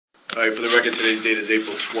All right, for the record, today's date is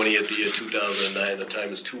April 20th, the year 2009. The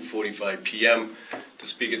time is 2:45 p.m. The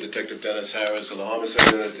speaker, Detective Dennis Harris of the Homicide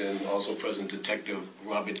Unit, and also present Detective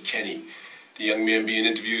Robert Kenny. The young man being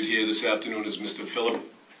interviewed here this afternoon is Mr. Philip.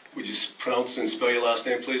 Would you pronounce and spell your last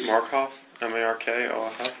name, please? Markoff,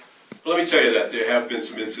 M-A-R-K-O-F-F. Well, let me tell you that there have been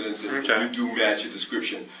some incidents, and Okay. you do match your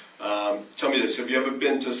description. Tell me this, have you ever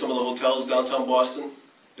been to some of the hotels downtown Boston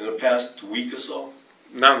in the past week or so?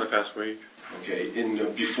 Not in the past week. Okay,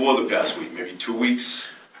 before the past week, maybe 2 weeks,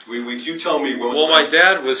 3 weeks. You tell me. Well, my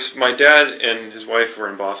dad and his wife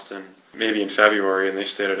were in Boston, maybe in February, and they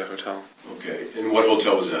stayed at a hotel. Okay, and what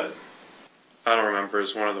hotel was that? I don't remember.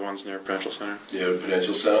 It's one of the ones near Prudential Center. Yeah,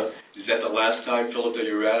 Prudential Center. Is that the last time, Philip, that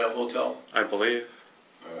you were at a hotel? I believe.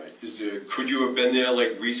 All right. Could you have been there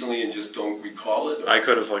recently and just don't recall it? Or? I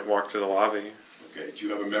could have walked through the lobby. Okay. Do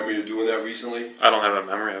you have a memory of doing that recently? I don't have a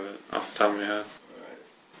memory of it off the top of my head.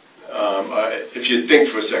 If you think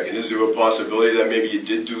for a second, is there a possibility that maybe you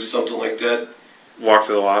did do something like that? Walk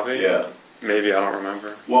through the lobby? Yeah. Maybe, I don't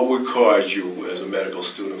remember. What would cause you, as a medical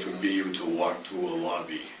student, from being to walk through a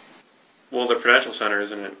lobby? Well, the Prudential Center,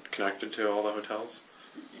 isn't it connected to all the hotels?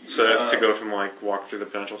 So to go from, walk through the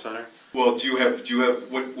Prudential Center? Well,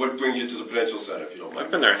 what brings you to the Prudential Center, if you don't mind?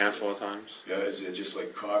 I've been there a handful of times. Yeah, is it just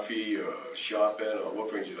coffee or shopping, or what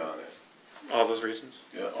brings you down there? All those reasons?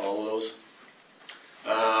 Yeah, all of those?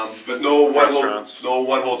 But no one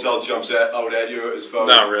hotel jumps out at you as far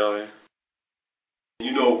as... Not really.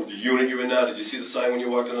 You know the unit you're in now? Did you see the sign when you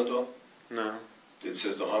walked in the door? No. It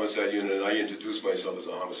says the homicide unit, and I introduced myself as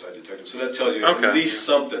a homicide detective. So that tells you okay. At least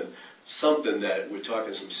something that we're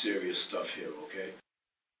talking some serious stuff here, okay?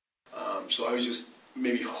 So I was just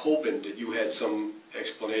maybe hoping that you had some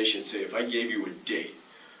explanation. Say, if I gave you a date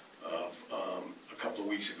of a couple of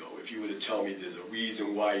weeks ago, if you were to tell me there's a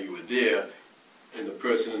reason why you were there, and the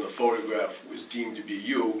person in the photograph was deemed to be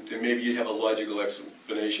you, then maybe you'd have a logical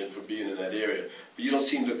explanation for being in that area. But you don't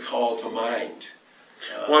seem to call to mind.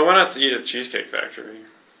 Well, I went out to eat at Cheesecake Factory.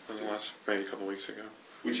 That was maybe a couple of weeks ago.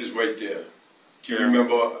 Which is right there. Do you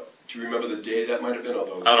remember the day that might have been?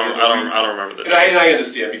 Although I don't remember the day. And I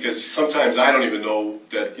understand, because sometimes I don't even know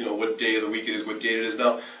that what day of the week it is, what date it is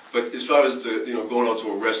now. But as far as going out to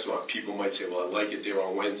a restaurant, people might say, well, I like it there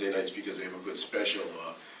on Wednesday nights because they have a good special.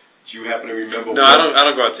 Do you happen to remember? No, I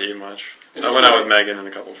don't go out to eat much. I went out with Megan and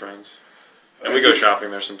a couple friends. And we go shopping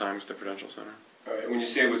there sometimes at the Prudential Center. All right. When you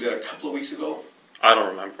say, was that a couple of weeks ago? I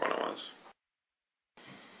don't remember when it was.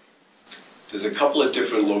 There's a couple of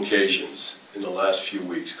different locations in the last few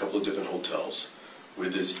weeks, a couple of different hotels,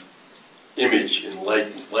 where this image and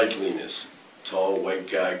likeliness, tall, white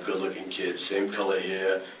guy, good-looking kid, same color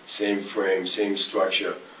hair, same frame, same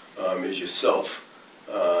structure as yourself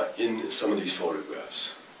in some of these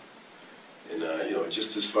photographs. And,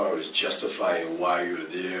 just as far as justifying why you're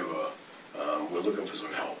there, we're looking for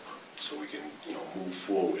some help so we can, move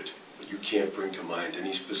forward. But you can't bring to mind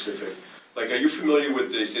any specific... are you familiar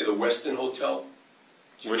with, they say, the Westin Hotel?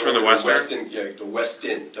 Which one, the Westin? Yeah, the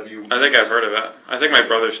Westin. I think I've heard of it. I think my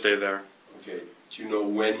brother stayed there. Okay. Do you know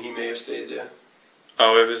when he may have stayed there?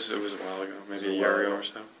 Oh, it was a while ago, maybe a year ago or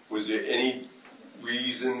so. Was there any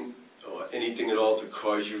reason or anything at all to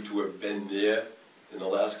cause you to have been there in the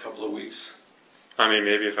last couple of weeks? I mean,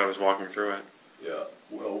 maybe if I was walking through it. Yeah.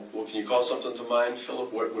 Well, can you call something to mind,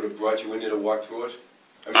 Philip? What would have brought you in there to walk through it?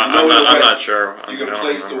 I'm not sure. You're going to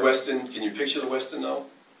place the Westin. Can you picture the Westin now?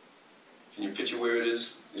 Can you picture where it is?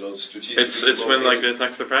 Strategically. It's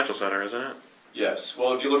next to the Prudential Center, isn't it? Yes.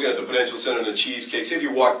 Well, if you're looking at the Prudential Center and the Cheesecake, say if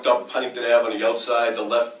you walked up Huntington Ave on the outside,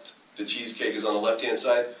 the Cheesecake is on the left-hand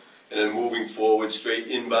side, and then moving forward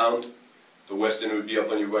straight inbound, the Westin would be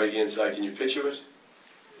up on your right-hand side. Can you picture it?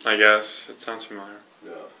 I guess. It sounds familiar.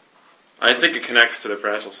 Yeah. I think it connects to the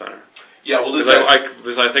Prudential Center. Yeah, well,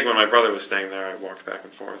 because I think when my brother was staying there, I walked back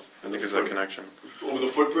and forth. I think there's a connection. Over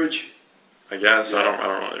the footbridge? I guess. Yeah. I don't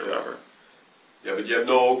really remember. Yeah, but you have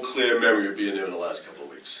no clear memory of being there in the last couple of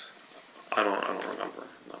weeks. I don't remember.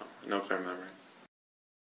 No clear memory.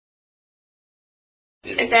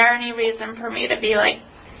 Is there any reason for me to be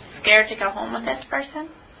scared to go home with this person?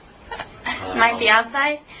 Might be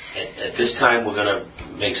outside. At this time, we're gonna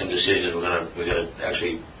make some decisions. We're gonna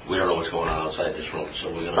actually. We don't know what's going on outside this room, so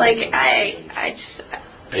we're gonna. I just.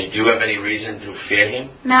 Do you have any reason to fear him?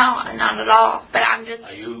 No, not at all. But I'm just.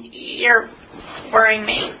 You're worrying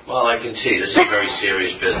me. Well, I can see this is very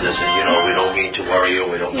serious business, and we don't mean to worry you.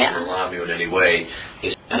 We don't mean to alarm you in any way.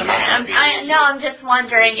 I'm just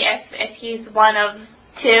wondering if he's one of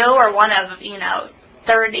two or one of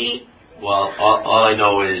 30. Well, all I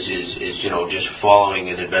know is just following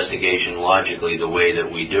an investigation logically the way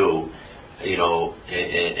that we do,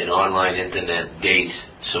 an online internet date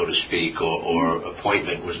so to speak, or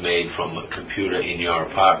appointment was made from a computer in your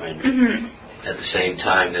apartment, at the same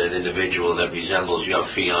time that an individual that resembles your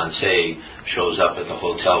fiancé shows up at the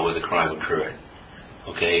hotel where the crime occurred.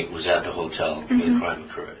 Okay, was at the hotel where the crime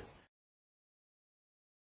occurred.